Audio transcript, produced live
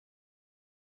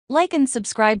Like and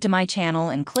subscribe to my channel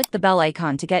and click the bell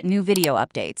icon to get new video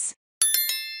updates.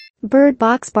 Bird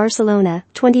Box Barcelona,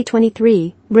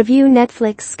 2023, review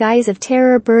Netflix Skies of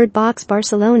Terror. Bird Box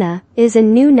Barcelona is a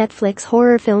new Netflix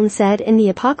horror film set in the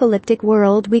apocalyptic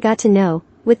world we got to know,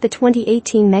 with the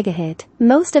 2018 megahit.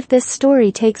 Most of this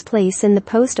story takes place in the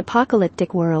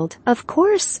post-apocalyptic world, of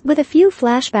course, with a few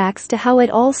flashbacks to how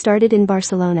it all started in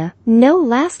Barcelona.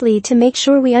 Lastly, to make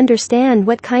sure we understand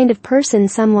what kind of person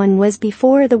someone was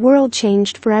before the world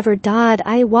changed forever.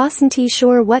 I wasn't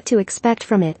sure what to expect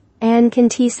from it, and can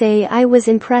say I was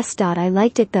impressed. I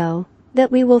liked it though.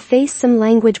 That we will face some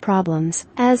language problems,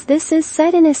 as this is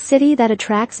set in a city that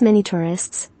attracts many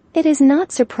tourists. It is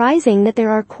not surprising that there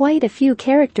are quite a few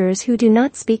characters who do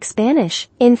not speak Spanish.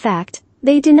 In fact,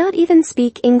 they do not even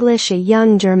speak English. A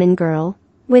young German girl,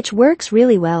 which works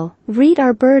really well. Read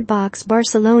our Bird Box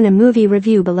Barcelona movie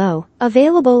review below.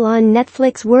 Available on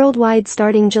Netflix worldwide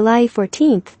starting July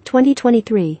 14,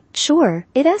 2023. Sure,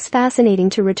 it is fascinating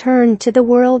to return to the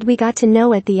world we got to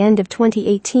know at the end of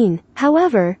 2018.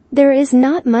 However, there is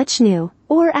not much new.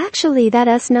 Or actually that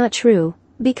is not true,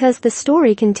 because the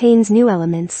story contains new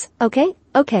elements.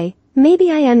 Okay,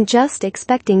 maybe I am just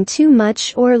expecting too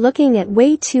much or looking at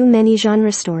way too many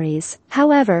genre stories.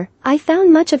 However, I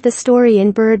found much of the story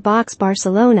in Bird Box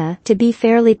Barcelona to be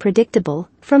fairly predictable,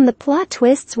 from the plot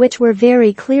twists which were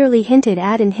very clearly hinted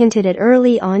at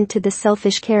early on to the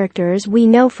selfish characters we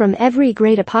know from every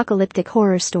great apocalyptic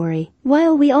horror story.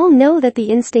 While we all know that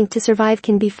the instinct to survive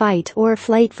can be fight or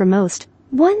flight for most,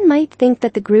 one might think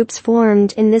that the groups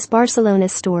formed in this Barcelona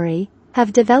story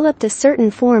have developed a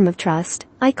certain form of trust.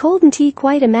 I couldn't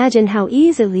quite imagine how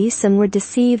easily some were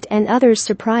deceived and others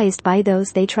surprised by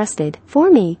those they trusted. For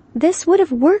me, this would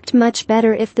have worked much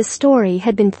better if the story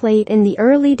had been played in the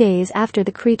early days after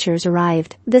the creatures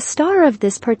arrived. The star of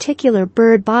this particular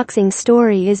bird boxing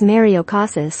story is Mario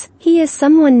Casas. He is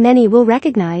someone many will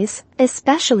recognize,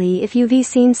 especially if you've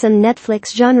seen some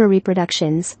Netflix genre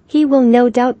reproductions. He will no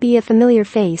doubt be a familiar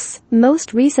face.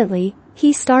 Most recently,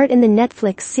 he starred in the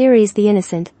Netflix series The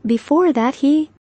Innocent. Before that he